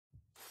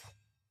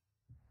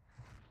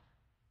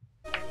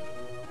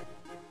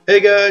Hey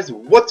guys,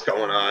 what's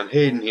going on?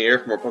 Hayden here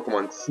from our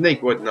Pokemon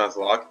Snakewood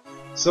Nuzlocke.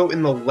 So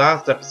in the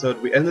last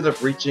episode, we ended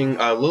up reaching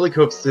Lily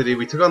Cove City.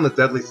 We took on the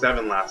Deadly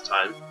Seven last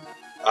time,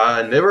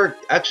 and they were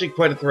actually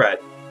quite a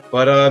threat.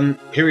 But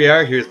here we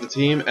are, here's the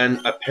team, and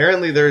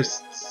apparently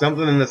there's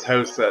something in this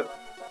house that,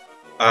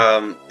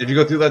 if you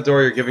go through that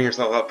door, you're giving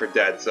yourself up for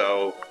dead.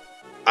 So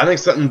I think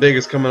something big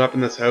is coming up in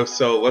this house,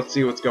 so let's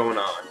see what's going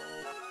on.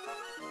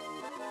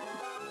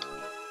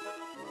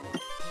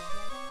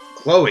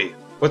 Chloe!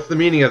 What's the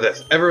meaning of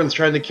this? Everyone's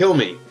trying to kill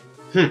me!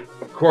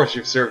 Of course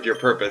you've served your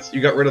purpose.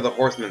 You got rid of the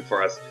horsemen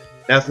for us.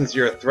 Now since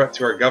you're a threat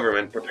to our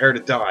government, prepare to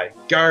die.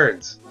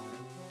 Guards!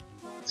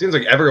 Seems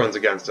like everyone's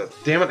against us.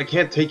 Damn it, I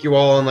can't take you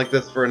all on like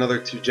this for another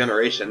 2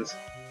 generations.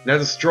 Now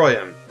destroy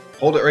him.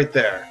 Hold it right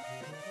there.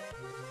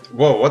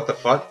 Whoa, what the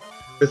fuck?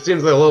 This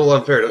seems like a little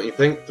unfair, don't you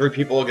think? 3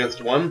 people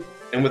against 1?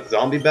 And with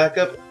zombie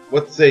backup?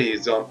 What say you,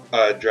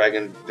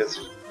 Dragon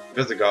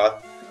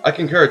Visigoth? I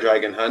concur,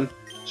 Dragon Hun.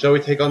 Shall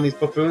we take on these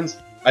buffoons?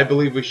 I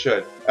believe we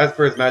should. As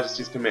per His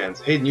Majesty's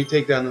commands. Hayden, you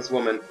take down this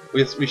woman.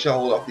 We shall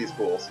hold off these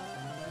fools.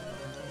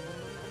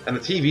 And the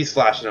TV's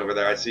flashing over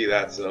there, I see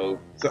that, so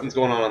something's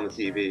going on the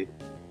TV.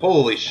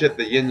 Holy shit,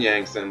 the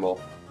yin-yang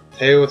symbol.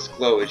 Teos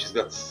Chloe, she's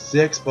got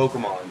 6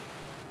 Pokemon.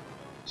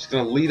 She's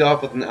gonna lead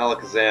off with an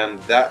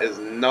Alakazam. That is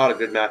not a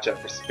good matchup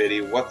for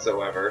Spitty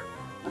whatsoever.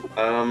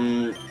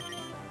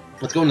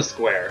 Let's go into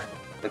Square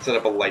and set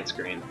up a light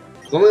screen.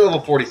 It's only level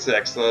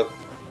 46, so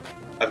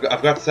I've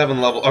got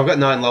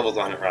 9 levels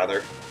on it,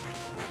 rather.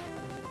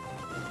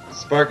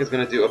 Spark is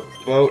going to do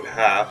about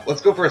half.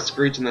 Let's go for a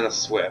Screech and then a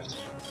Swift.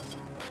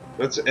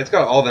 It's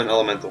got all them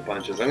elemental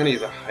punches. I'm going to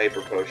use a Hyper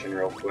Potion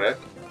real quick.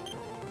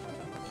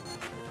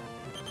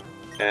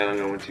 And I'm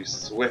going to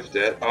Swift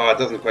it. Oh, it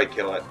doesn't quite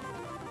kill it.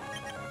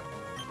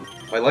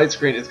 My light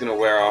screen is going to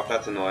wear off.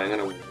 That's annoying. I'm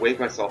going to wake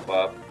myself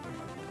up.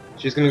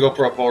 She's going to go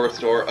for a full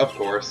restore, of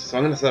course. So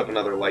I'm going to set up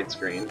another light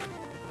screen.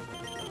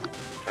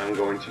 I'm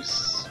going to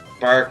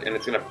Spark, and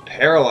it's going to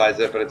paralyze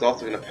it, but it's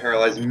also going to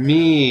paralyze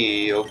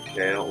me.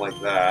 Okay, I don't like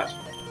that.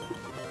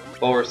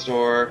 Full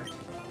restore.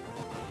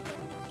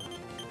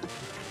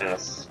 And a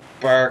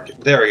Spark.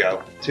 There we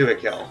go.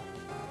 2-hit kill.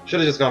 Should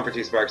have just gone for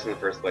 2 Sparks in the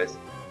first place.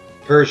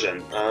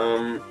 Persian.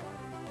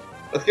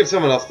 Let's give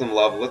someone else some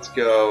love. Let's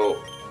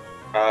go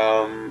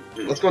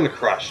into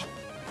Crush.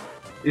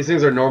 These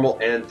things are normal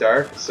and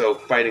dark, so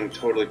fighting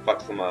totally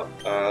fucks them up.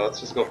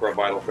 Let's just go for a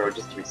Vital Throw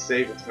just to be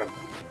safe. It's going to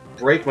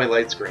break my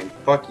light screen.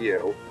 Fuck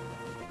you.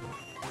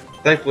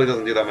 Thankfully it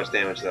doesn't do that much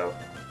damage though.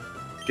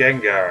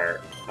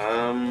 Gengar.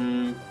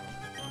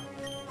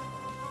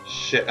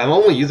 Shit, I'm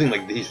only using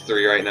like these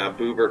 3 right now.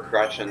 Boober,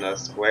 Crush, and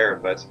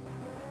Square, but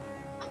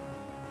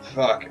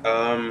fuck.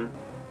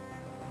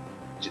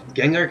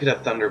 Gengar could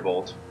have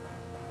Thunderbolt.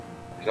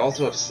 Could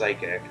also have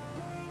Psychic.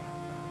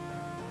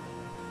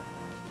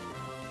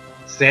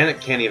 Sanic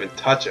can't even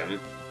touch him.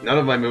 None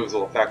of my moves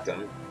will affect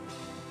him.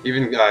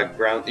 Even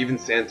even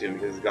Sandtune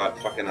because he's got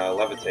fucking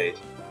Levitate.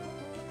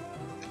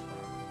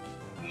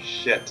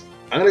 Shit.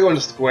 I'm gonna go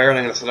into Square and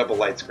I'm gonna set up a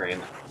light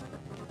screen.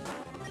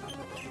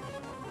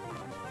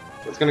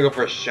 It's gonna go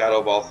for a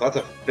Shadow Ball, so that's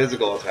a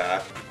physical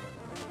attack.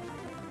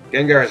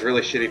 Gengar has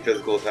really shitty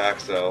physical attack,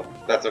 so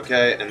that's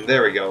okay. And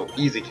there we go,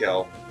 easy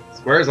kill.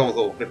 Square is almost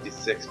level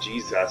 56,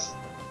 Jesus.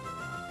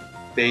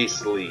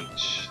 Base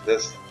Leech.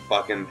 This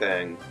fucking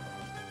thing.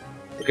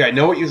 Okay, I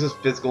know it uses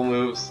physical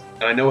moves,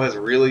 and I know it's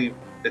really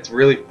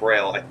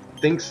frail. I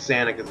think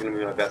Sanic is gonna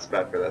be my best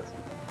bet for this.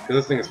 Because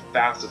this thing is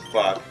fast as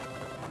fuck.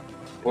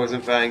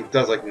 Poison Fang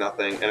does like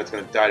nothing, and it's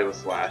gonna die to a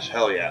Slash.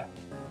 Hell yeah.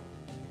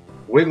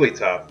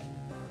 Wigglytuff.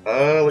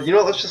 You know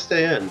what, let's just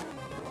stay in. I'm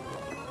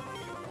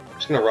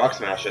just gonna Rock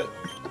Smash it.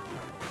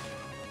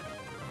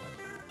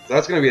 So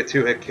that's gonna be a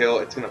 2-hit kill.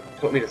 It's gonna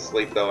put me to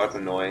sleep though, that's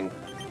annoying.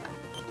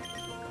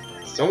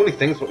 So many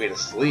things put me to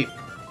sleep.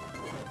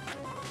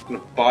 It's gonna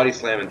Body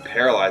Slam and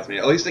paralyze me.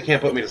 At least it can't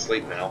put me to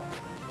sleep now.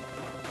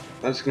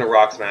 I'm just gonna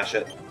Rock Smash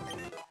it.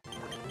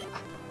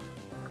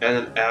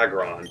 And then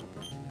Aggron.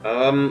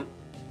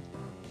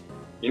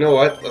 You know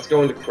what? Let's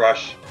go into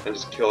Crush and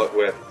just kill it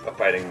with a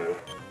fighting move.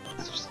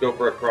 Let's just go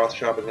for a Cross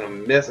Chop. It's gonna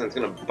miss and it's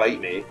gonna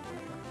bite me.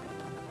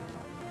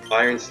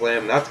 Iron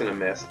Slam, that's gonna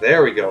miss.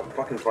 There we go.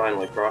 Fucking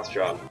finally, Cross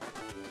Chop.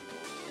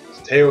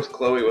 Teos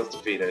Chloe was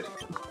defeated.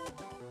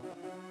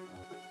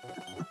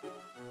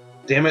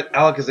 Damn it,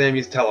 Alakazam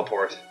used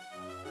Teleport.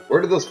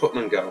 Where did those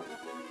footmen go?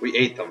 We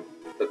ate them.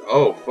 But,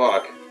 oh,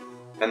 fuck.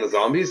 And the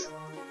zombies?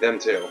 Them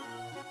too.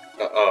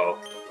 Uh-oh.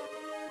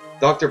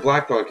 Dr.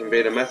 Blackthorn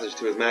conveyed a message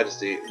to His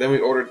Majesty, then we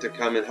ordered to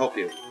come and help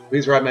you.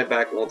 Please ride my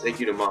back and we'll take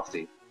you to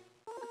Mofty.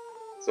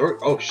 So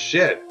oh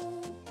shit!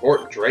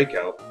 Fort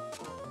Draco.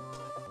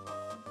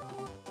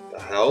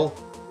 The hell?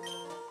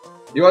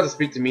 You ought to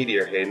speak to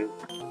Meteor, Hayden.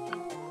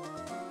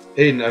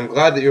 Hayden, I'm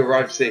glad that you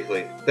arrived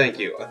safely. Thank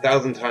you.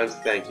 1,000 times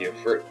thank you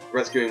for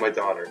rescuing my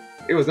daughter.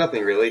 It was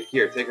nothing really.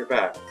 Here, take her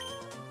back.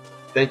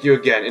 Thank you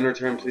again. In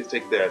return, please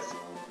take this.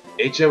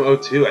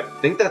 HM02,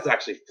 I think that's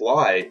actually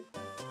Fly.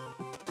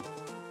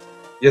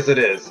 Yes, it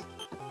is.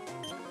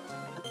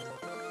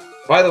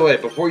 By the way,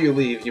 before you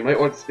leave, you might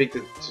want to speak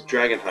to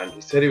Dragon Hunt.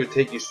 He said he would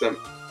take you to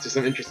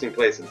some interesting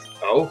places.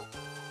 Oh?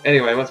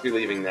 Anyway, I must be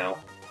leaving now.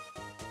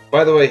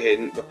 By the way,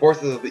 Hayden, the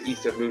forces of the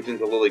east have moved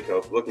into Lily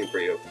Cove, looking for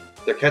you.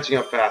 They're catching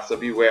up fast, so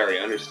be wary,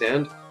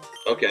 understand?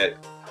 Okay.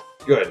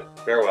 Good.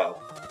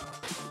 Farewell.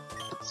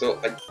 So,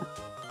 I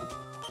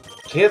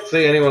can't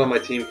say anyone on my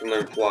team can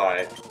learn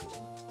Fly.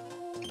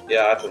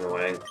 Yeah, that's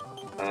annoying.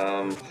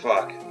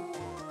 Fuck.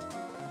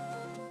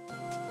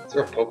 Is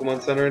there a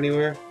Pokemon Center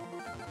anywhere?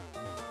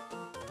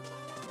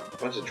 A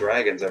bunch of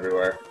dragons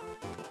everywhere.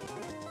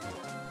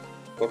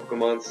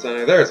 Pokemon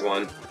Center, there's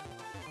one.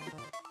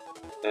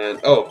 And,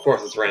 oh, of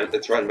course it's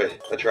run by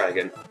a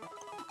dragon.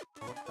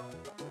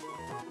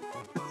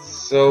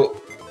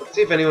 So, let's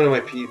see if anyone in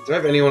my do I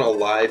have anyone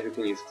alive who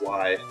can use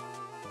Fly?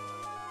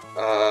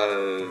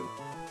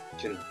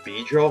 Can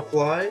Beedrill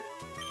fly?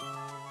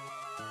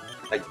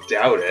 I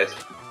doubt it.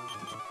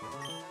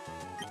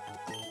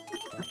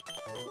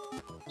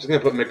 Just gonna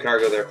put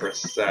mid-cargo there for a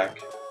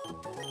sec.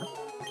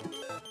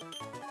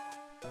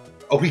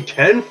 Oh, he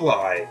can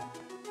fly!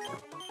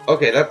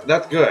 Okay,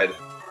 that's good.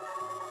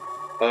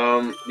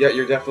 Yeah,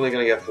 you're definitely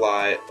gonna get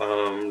Fly.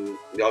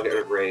 Y'all get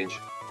rid of Rage.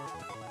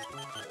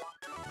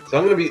 So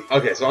I'm gonna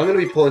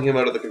be pulling him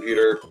out of the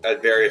computer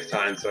at various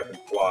times so I can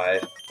fly.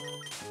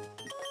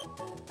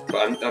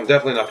 But I'm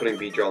definitely not putting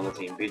Beedrill on the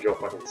team. Beedrill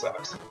fucking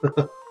sucks.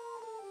 So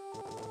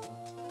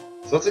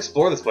let's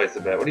explore this place a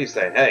bit. What are you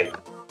saying? Hey,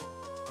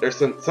 there's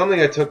something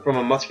I took from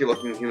a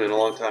musky-looking human a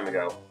long time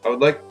ago. I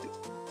would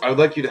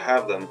like you to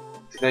have them.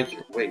 To thank you.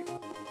 Wait,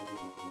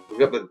 we've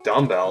got the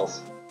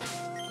dumbbells.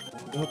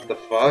 What the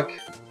fuck?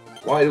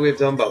 Why do we have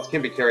dumbbells?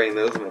 Can't be carrying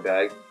those in my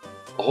bag.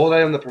 A hold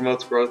item that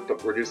promotes growth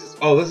but reduces.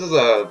 Oh, this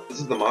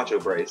is the Macho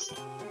Brace.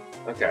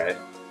 Okay.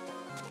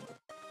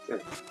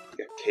 Got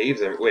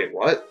caves everywhere. Wait,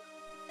 what?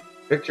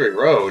 Victory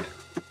Road.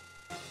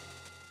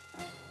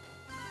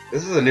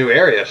 This is a new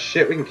area.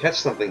 Shit, we can catch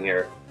something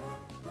here.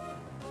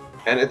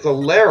 And it's a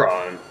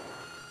Laron.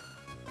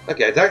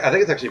 Okay, I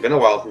think it's actually been a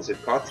while since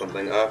we've caught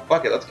something.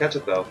 Fuck it, let's catch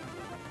it though.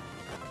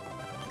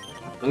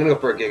 I'm gonna go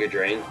for a Giga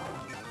Drain.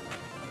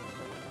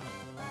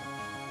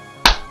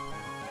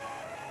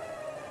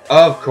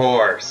 Of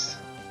course!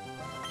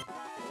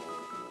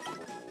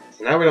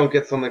 So now we don't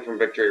get something from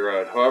Victory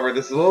Road. However,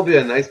 this will be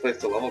a nice place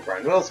to level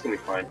grind. What else can we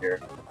find here?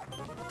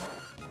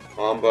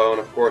 Hombone,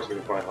 of course we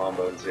can find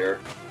Hombones here.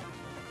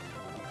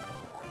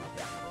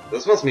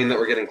 This must mean that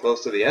we're getting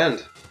close to the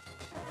end.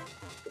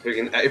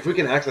 If we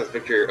can access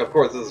Victory, of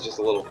course this is just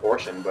a little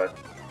portion, but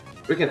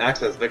if we can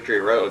access Victory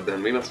Road,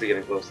 then we must be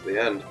getting close to the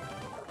end.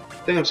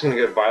 I think I'm just gonna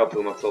get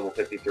Vileplume up to level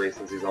 53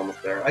 since he's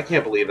almost there. I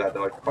can't believe that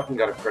though, I fucking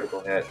got a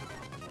critical hit.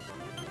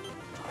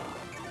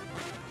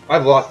 I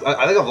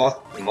think I've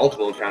lost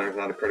multiple encounters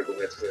not a critical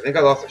hits, because I think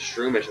I lost a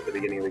Shroomish at the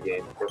beginning of the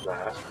game for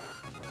that.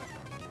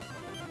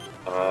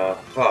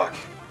 Fuck.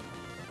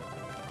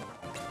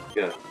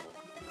 Gonna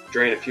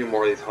drain a few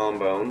more of these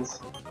Hombones.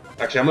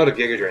 Actually, I'm out of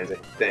Giga Drains, I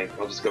think.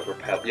 I'll just go for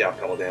Pedal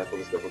Dance. I'll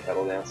just go for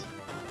Pedal Dance.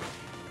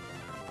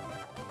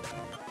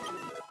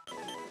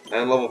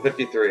 And level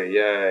 53,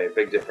 yay,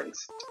 big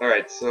difference.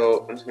 Alright,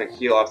 so I'm just gonna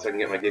heal off so I can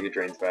get my Giga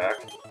Drains back.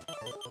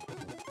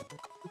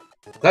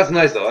 That's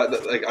nice though,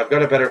 like, I've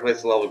got a better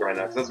place to level grind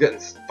now, because I was getting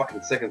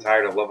fucking sick and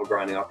tired of level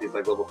grinding off these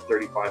like level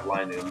 35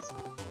 Linoons.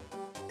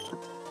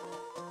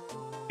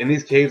 In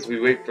these caves we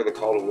wait for the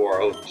call to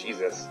war, oh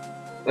Jesus.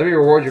 Let me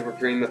reward you for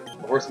freeing the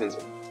horsemen.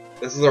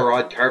 This is a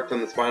rod carved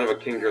from the spine of a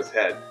Kingdra's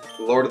head,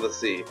 the Lord of the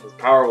Sea. His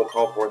power will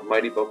call forth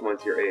mighty Pokemon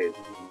to your aid.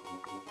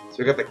 So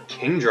we got the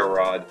Kingdra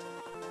rod.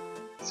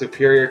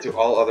 Superior to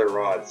all other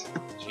rods.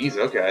 Jeez,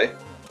 okay.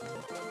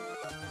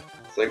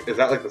 It's like, is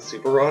that like the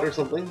super rod or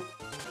something?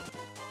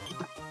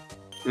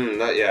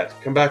 Not yet.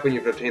 Come back when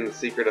you've obtained the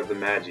secret of the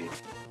Magi.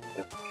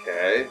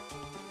 Okay.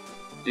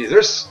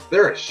 Jeez,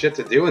 there is shit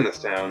to do in this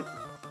town.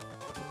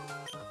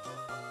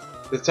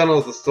 This tunnel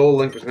is the sole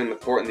link between the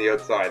fort and the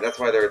outside. That's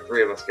why there are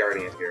 3 of us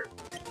guarding it here.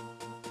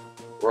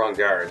 We're on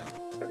guard.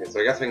 Okay, so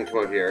I guess I can come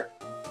out here.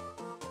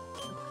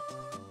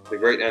 The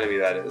great enemy,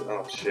 that is.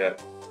 Oh,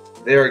 shit.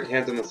 They are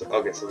encamped in this...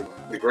 Okay, so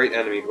the great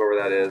enemy, whoever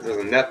that is. There's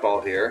a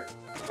netball here.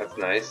 That's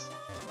nice.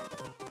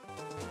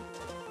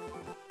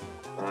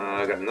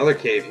 I got another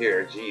cave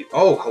here. Gee.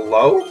 Oh,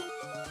 hello?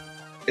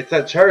 It's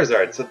that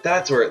Charizard, so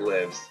that's where it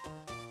lives.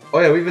 Oh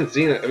yeah, we've been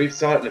seeing it. We've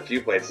saw it in a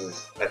few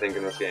places, I think,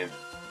 in this game.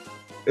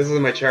 This is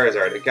my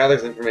Charizard. It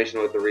gathers information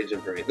about the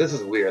region for me. This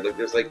is weird. Like,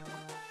 there's like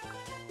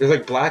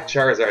black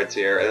Charizards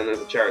here, and then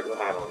there's a Charizard.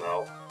 I don't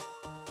know.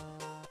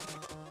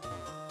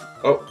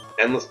 Oh,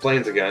 Endless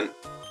Plains again.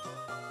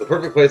 The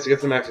perfect place to get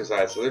some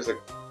exercise. So there's a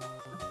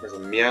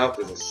Meowth,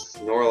 there's a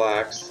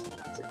Snorlax,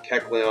 there's a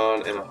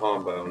Kecleon, and a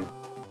Hombone.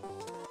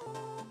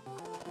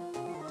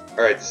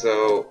 Alright,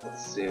 so,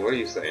 let's see, what are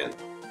you saying?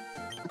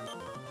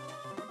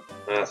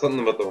 Something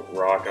about the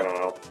rock, I don't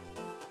know.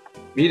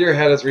 Meteor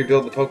had us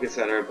rebuild the Poké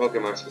Center and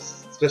Pokemon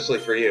especially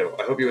for you.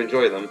 I hope you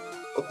enjoy them.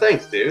 Well,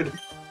 thanks, dude.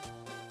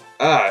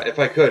 If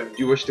I could,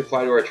 you wish to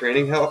fly to our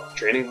training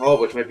hall,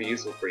 which might be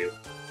useful for you.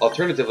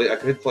 Alternatively, I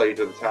could fly you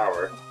to the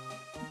tower.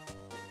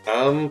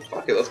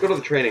 Fuck it, let's go to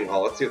the training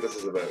hall, let's see what this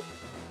is about.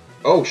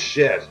 Oh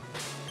shit!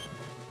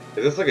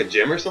 Is this like a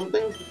gym or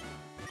something?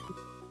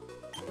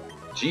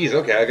 Jeez,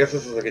 okay, I guess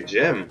this is like a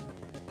gym.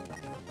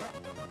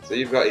 So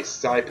you've got a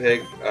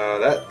Psypig,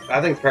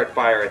 I think it's part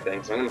fire, I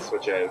think, so I'm gonna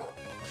switch out.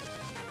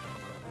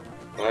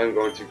 I'm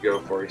going to go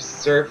for a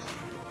Surf.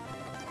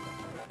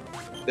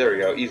 There we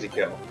go, easy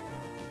kill.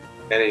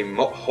 And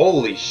a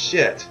holy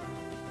shit!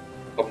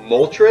 A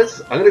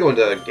Moltres? I'm gonna go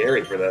into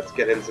Gary for this,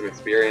 get him some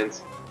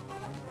experience.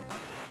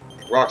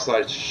 Rock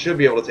Slide should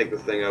be able to take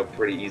this thing out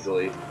pretty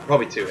easily.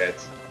 Probably 2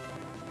 hits.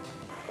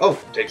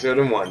 Oh, takes it out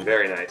in 1.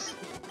 Very nice.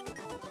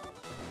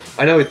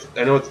 I know it's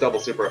double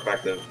super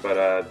effective,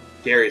 but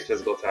Gary's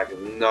physical attack is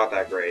not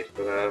that great.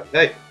 But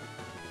hey,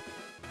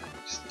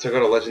 just took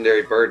out a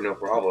legendary bird, no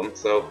problem.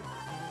 So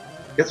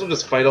I guess we'll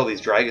just fight all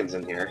these dragons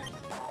in here.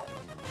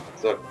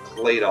 So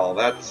Claydol,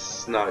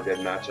 that's not a good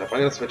matchup. I'm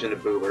gonna switch into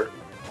Boober.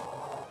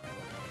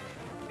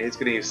 He's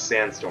gonna use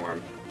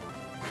Sandstorm.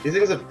 These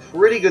things have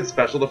pretty good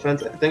special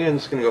defense. I think I'm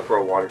just gonna go for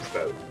a Water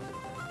Spout.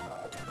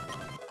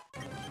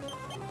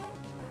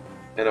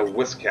 And a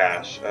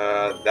Whiscash.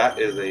 That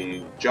is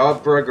a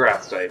job for a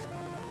grass type.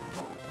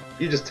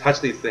 You just touch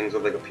these things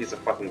with like a piece of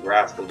fucking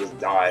grass, they'll just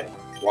die.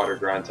 Water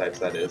ground types,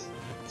 that is.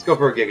 Let's go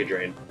for a Giga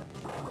Drain.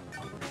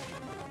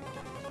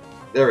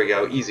 There we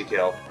go, easy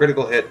kill.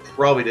 Critical hit,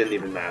 probably didn't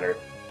even matter.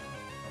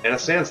 And a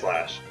Sand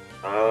Slash.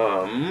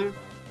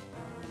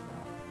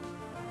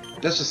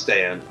 Let's just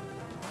stay in.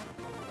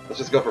 Let's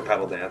just go for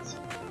Petal Dance.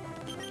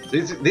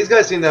 These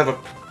guys seem to have a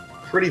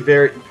pretty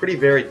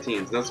varied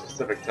teams, no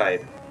specific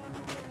type.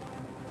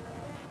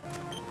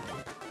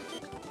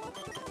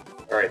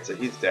 Alright, so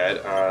he's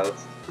dead.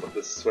 Let's flip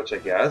this switch, I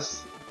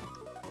guess.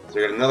 So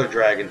we got another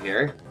dragon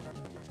here.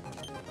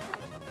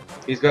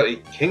 He's got a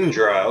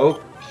Kingdra.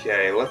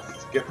 Okay,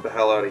 let's get the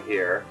hell out of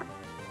here.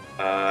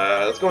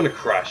 Let's go into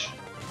Crush.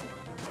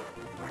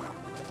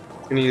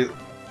 Can you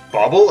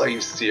Bubble? Are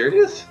you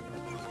serious?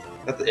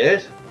 That's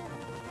it?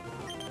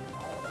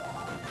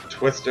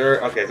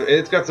 Twister. Okay, so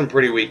it's got some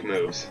pretty weak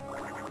moves.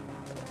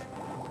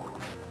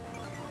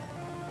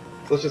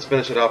 So let's just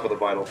finish it off with a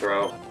Vital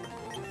Throw.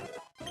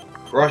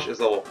 Crush is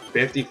level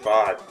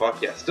 55.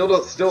 Fuck yeah.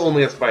 Still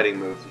only has fighting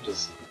moves, which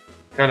is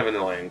kind of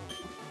annoying.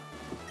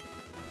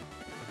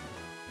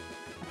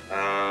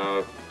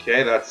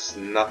 Okay, that's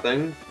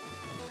nothing.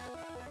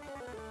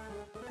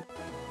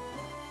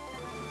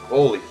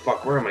 Holy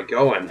fuck, where am I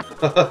going?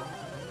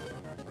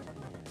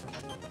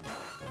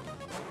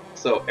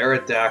 So,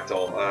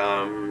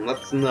 Aerodactyl.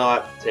 Let's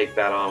not take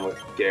that on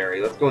with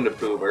Gary. Let's go into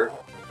Boober.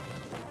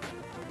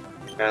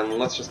 And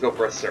let's just go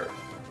for a Surf.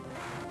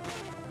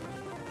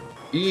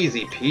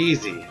 Easy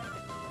peasy.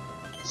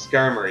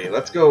 Skarmory.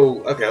 Let's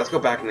go... Okay, let's go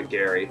back into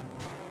Gary.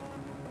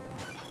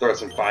 Throw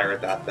some fire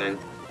at that thing.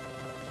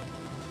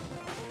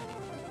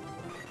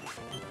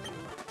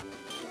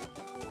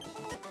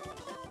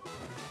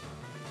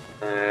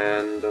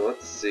 And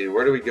let's see,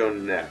 where do we go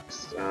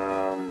next?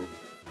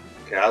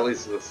 Okay, at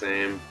least it's the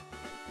same.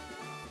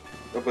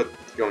 What about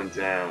going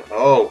down?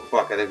 Oh,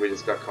 fuck, I think we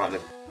just got caught in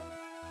it.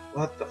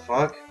 What the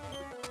fuck?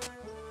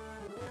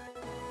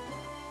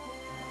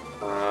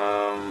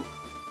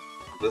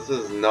 This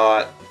is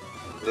not...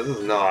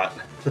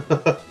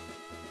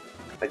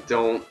 I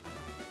don't...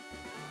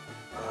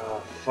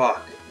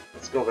 fuck.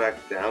 Let's go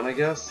back down, I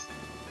guess?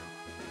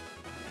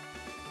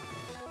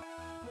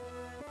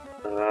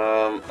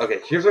 Okay,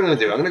 here's what I'm gonna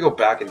do. I'm gonna go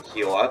back and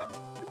heal up.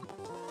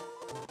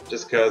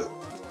 Just because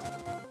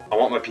I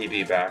want my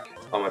PP back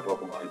on my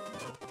Pokemon.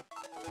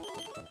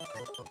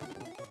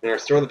 I'm gonna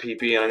restore the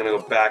PP and I'm gonna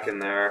go back in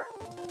there.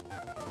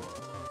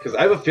 Because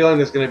I have a feeling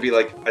there's gonna be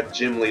like a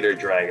gym leader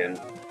dragon.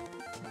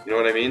 You know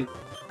what I mean?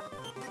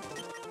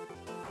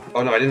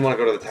 Oh no, I didn't want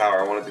to go to the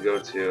tower. I wanted to go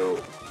to...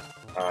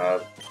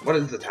 what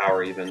is the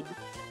tower even?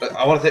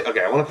 I want to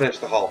I want to finish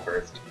the hall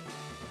first.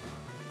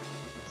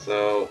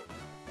 So...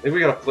 maybe we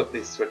gotta flip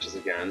these switches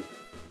again.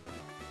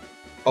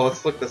 Oh, let's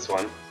flip this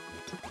one.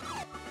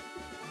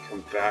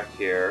 Come back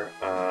here.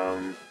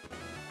 No,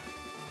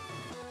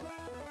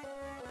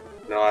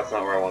 that's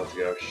not where I wanted to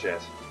go.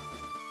 Shit.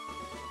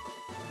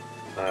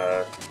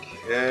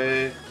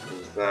 Okay,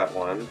 there's that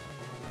one.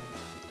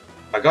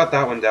 I got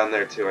that one down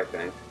there too, I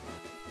think.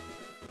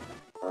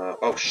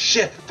 Oh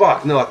shit!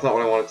 Fuck! No, that's not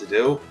what I wanted to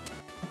do.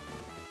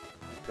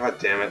 God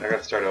damn it, I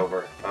gotta start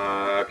over.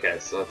 Okay,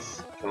 so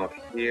let's come up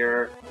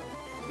here.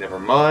 Never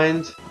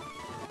mind.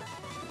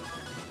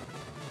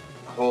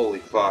 Holy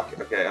fuck.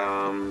 Okay,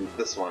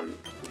 this one.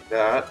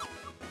 That.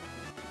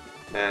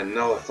 And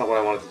no, that's not what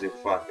I wanted to do.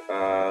 Fuck.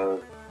 No.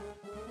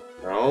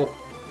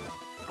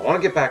 I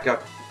want to get back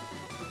up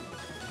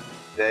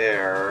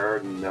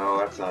there. No,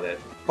 that's not it.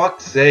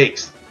 Fuck's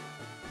sakes!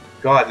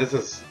 God, this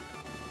is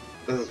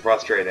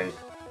frustrating.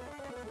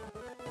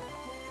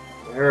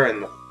 Where in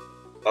the...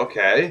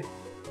 Okay.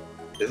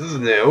 This is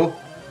new.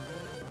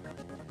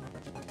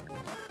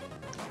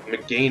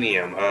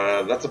 Meganium.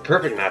 That's a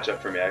perfect matchup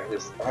for me. I can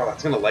just... oh,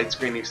 it's gonna light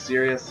screen, you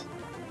serious?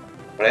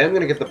 But I am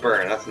gonna get the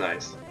burn, that's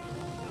nice.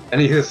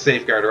 And use a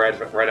safeguard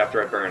right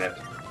after I burn it.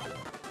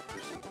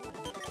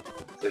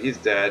 So he's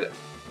dead.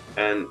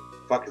 And,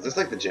 fuck, is this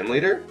like the gym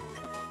leader?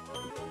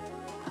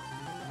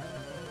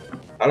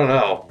 I don't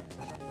know.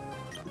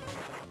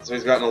 So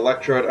he's got an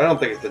Electrode. I don't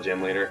think it's the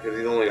gym leader, because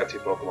he's only got 2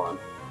 Pokemon.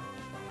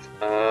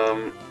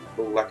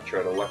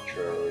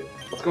 Electrode.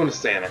 Let's go into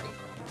Sanic.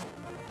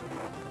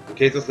 In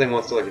case this thing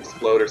wants to like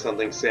explode or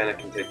something, Sanic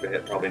can take the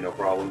hit, probably no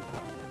problem.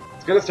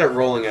 It's gonna start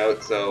rolling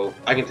out, so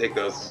I can take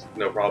those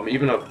no problem.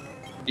 Even a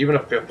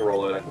 5th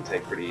rollout I can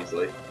take pretty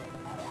easily.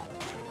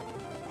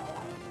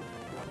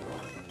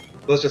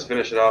 Let's just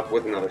finish it off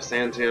with another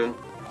Sand Tomb.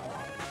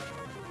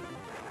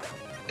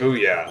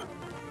 Booyah.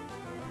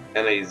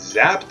 And a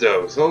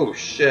Zapdos. Oh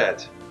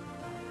shit.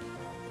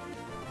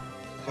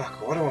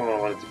 Fuck, what do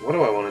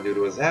I want to do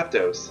to a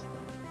Zapdos?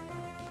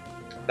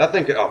 That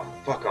thing could... Oh,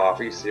 fuck off.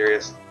 Are you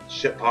serious?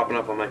 Shit popping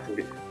up on my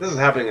computer. This is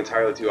happening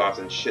entirely too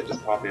often. Shit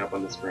just popping up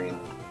on the screen.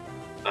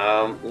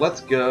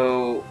 Let's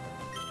go...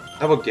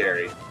 How about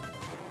Gary?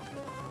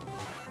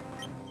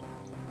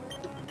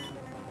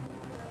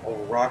 I'll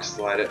Rock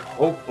Slide it.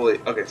 Hopefully...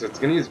 Okay, so it's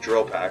going to use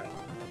Drill Peck.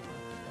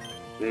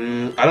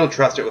 I don't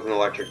trust it with an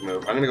electric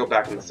move. I'm going to go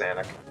back into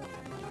Sanic.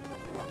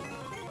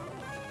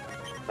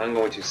 I'm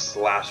going to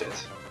slash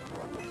it.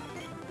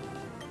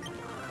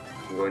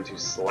 I'm going to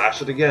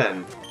slash it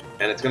again,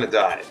 and it's going to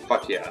die.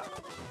 Fuck yeah.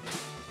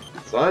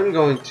 So I'm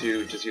going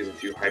to just use a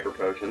few Hyper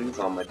Potions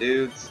on my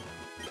dudes.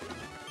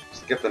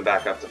 Just get them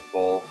back up to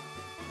full.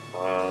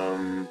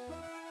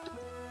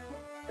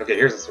 Okay,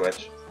 here's a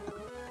switch.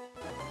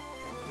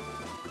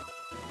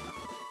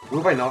 Who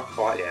have I not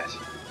fought yet?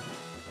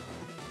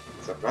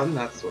 So I've gotten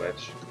that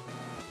switch.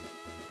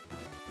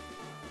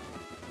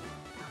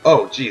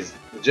 Oh, jeez.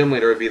 The gym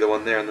leader would be the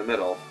one there in the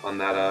middle, on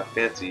that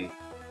fancy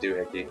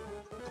doohickey.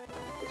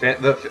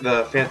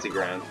 The fancy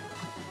ground.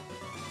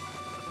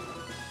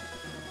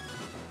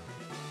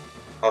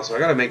 Oh, so I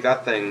gotta make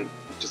that thing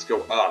just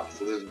go up.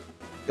 So there's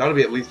gotta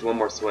be at least one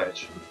more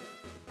switch.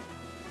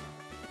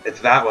 It's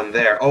that one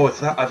there. Oh, it's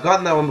that. I've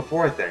gotten that one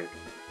before, I think.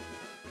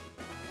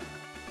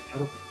 How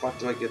the fuck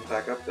do I get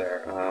back up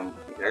there?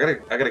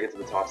 Okay, I gotta get to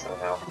the top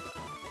somehow.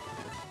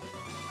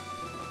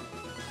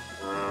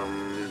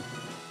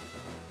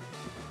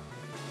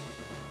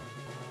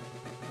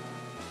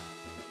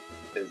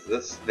 Is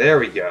this... There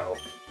we go.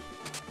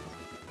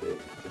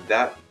 Did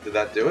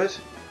that do it?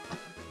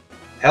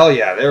 Hell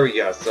yeah, there we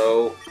go.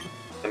 So,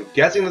 I'm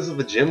guessing this is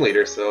the gym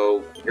leader,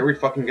 so here we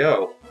fucking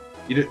go.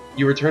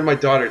 You returned my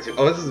daughter to...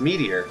 Oh, this is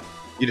Meteor.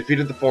 You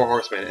defeated the 4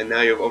 horsemen, and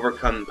now you have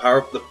overcome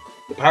the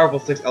powerful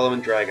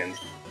 6-element dragons.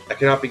 I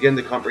cannot begin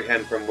to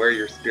comprehend from where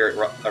your spirit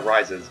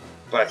arises,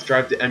 but I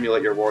strive to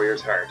emulate your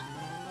warrior's heart.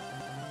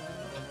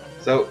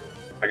 So,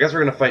 I guess we're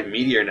gonna fight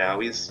Meteor now.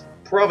 He's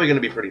probably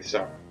gonna be pretty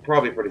strong.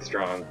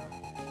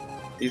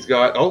 He's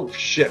got... Oh,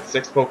 shit,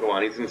 6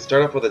 Pokemon. He's gonna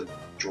start off with a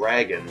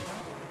dragon.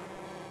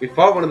 We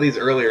fought one of these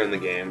earlier in the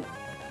game.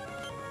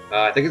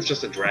 I think it's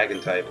just a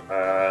dragon type.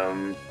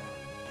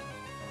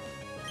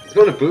 Let's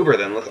go to Boober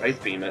then. Let's Ice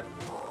Beam it.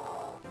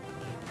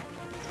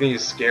 It's gonna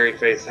use Scary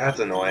Face. That's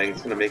annoying.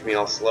 It's gonna make me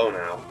all slow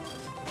now.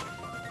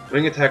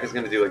 Wing Attack is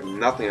gonna do like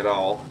nothing at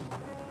all.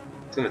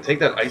 It's gonna take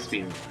that Ice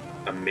Beam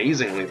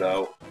amazingly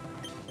though.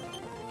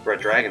 For a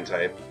dragon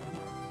type.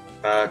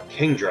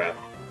 Kingdra.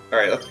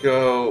 Alright, let's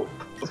go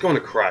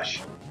into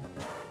Crush.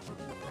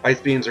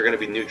 Ice Beams are gonna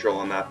be neutral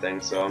on that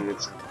thing, so I'm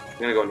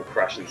gonna go into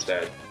Crush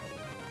instead.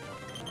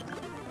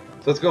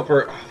 So let's go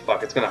for... Oh,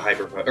 fuck, it's gonna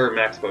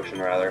Max Potion,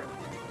 rather.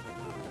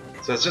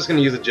 So it's just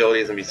gonna use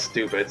Agilities and be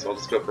stupid, so I'll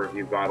just go for a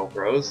few Vital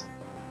Throws.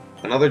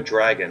 Another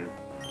Dragon.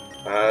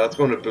 Let's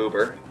go into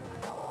Boober.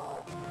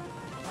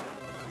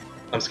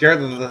 I'm scared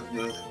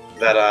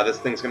that this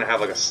thing's gonna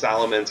have like a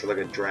Salamence or like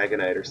a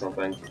Dragonite or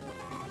something.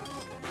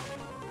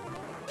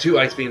 2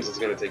 Ice Beams is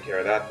gonna take care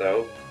of that,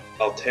 though.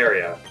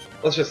 Altaria.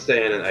 Let's just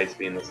stay in and Ice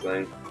Beam this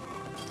thing.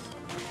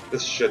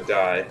 This should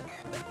die.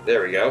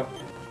 There we go.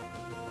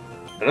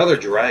 Another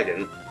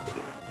Dragon.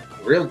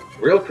 Real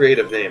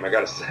creative name, I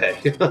gotta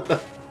say.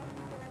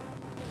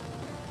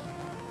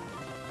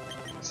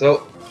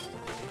 So,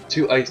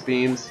 2 Ice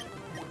Beams,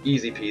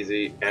 easy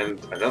peasy, and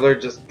another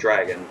just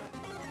Dragon.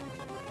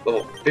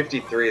 Level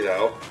 53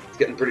 though. It's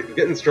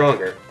getting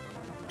stronger.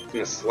 It's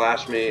gonna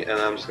slash me, and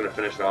I'm just gonna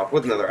finish it off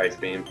with another Ice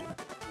Beam.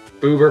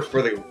 Boober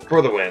for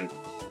the win.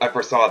 I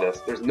foresaw this.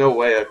 There's no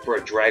way for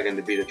a dragon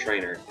to beat a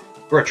trainer.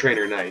 For a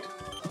trainer knight.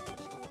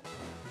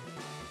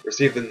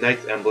 Receive the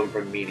Knight's emblem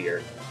from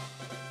Meteor.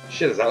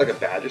 Shit, is that like a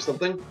badge or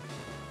something?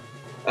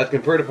 I've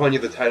conferred upon you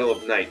the title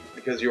of Knight,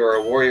 because you are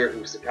a warrior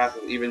who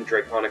surpasses even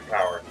draconic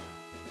power.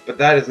 But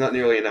that is not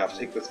nearly enough.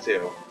 Take this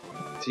too.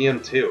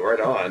 TM2, right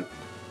on.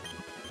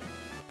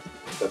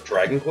 The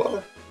Dragon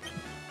Claw?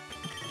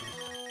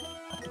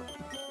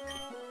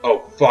 Oh,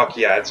 fuck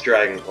yeah, it's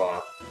Dragon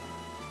Claw.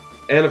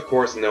 And of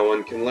course, no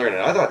one can learn it.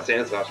 I thought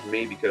Sandslash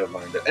maybe could have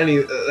learned it.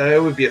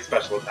 It would be a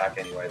special attack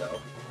anyway, though.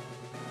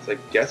 So I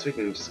guess we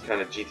can just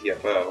kind of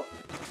GTFO.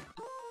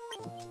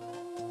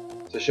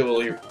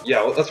 So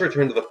yeah, let's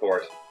return to the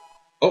fort.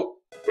 Oh,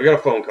 we got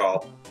a phone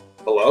call.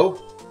 Hello?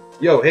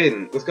 Yo,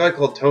 Hayden, this guy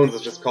called Tones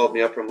has just called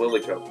me up from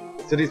Lilycoat.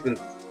 The city's been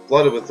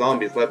flooded with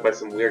zombies led by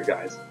some weird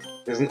guys.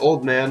 There's an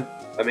old man,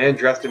 a man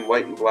dressed in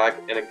white and black,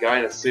 and a guy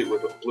in a suit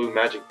with blue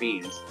magic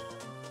beans.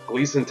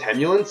 Gleason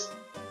Temulants?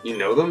 You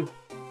know them?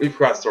 We've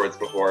crossed swords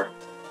before.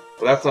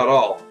 But that's not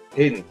all.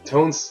 Hayden,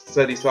 Tones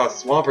said he saw a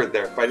Swampert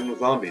there fighting the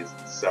zombies.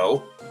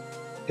 So?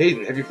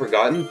 Hayden, have you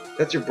forgotten?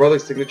 That's your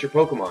brother's signature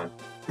Pokemon.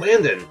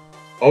 Landon!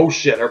 Oh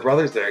shit, our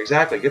brother's there.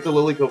 Exactly. Get to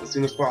Lily Cove as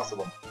soon as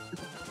possible.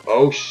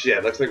 Oh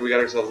shit, looks like we got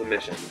ourselves a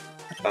mission.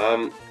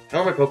 How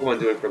are my Pokemon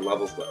doing for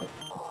levels, though?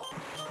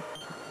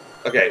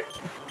 Okay,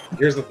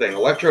 here's the thing.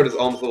 Electrode is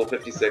almost level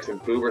 56, and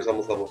Boober's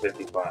almost level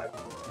 55.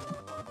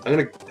 I'm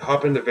gonna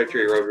hop into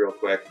Victory Road real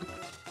quick,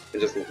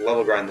 and just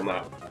level grind them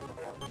up.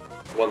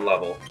 One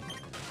level.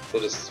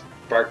 We'll just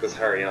spark this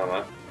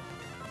Hariyama.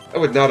 I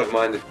would not have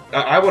minded.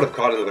 I would have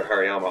caught another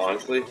Hariyama,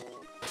 honestly.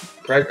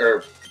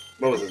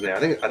 What was his name? I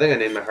think I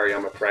named my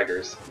Hariyama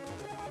Preggers.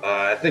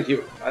 I think he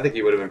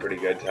would have been pretty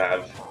good to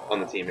have on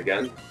the team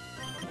again.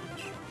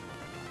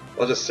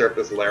 I'll just surf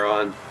this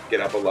Laron,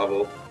 get up a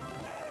level.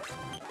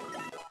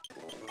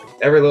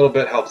 Every little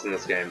bit helps in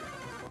this game.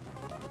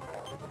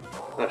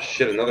 Oh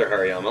shit, another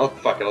Hariyama. Oh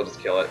fuck it, I'll just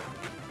kill it.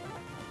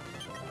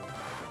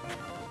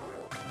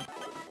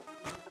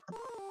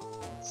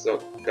 So,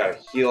 gotta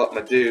heal up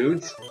my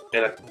dudes,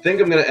 and I think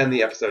I'm gonna end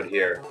the episode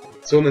here.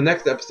 So in the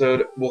next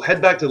episode, we'll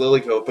head back to Lily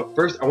Cove, but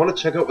first I want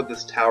to check out what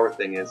this tower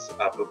thing is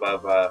up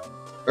above,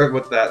 or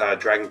what that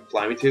dragon can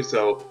fly me to.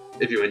 So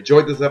if you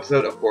enjoyed this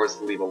episode, of course,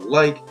 leave a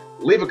like,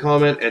 leave a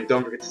comment, and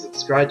don't forget to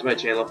subscribe to my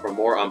channel for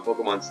more on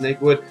Pokemon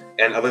Snakewood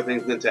and other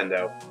things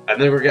Nintendo. I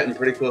think we're getting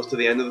pretty close to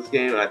the end of this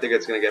game, and I think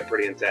it's gonna get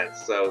pretty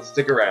intense, so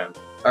stick around.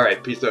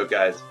 Alright, peace out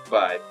guys,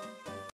 bye.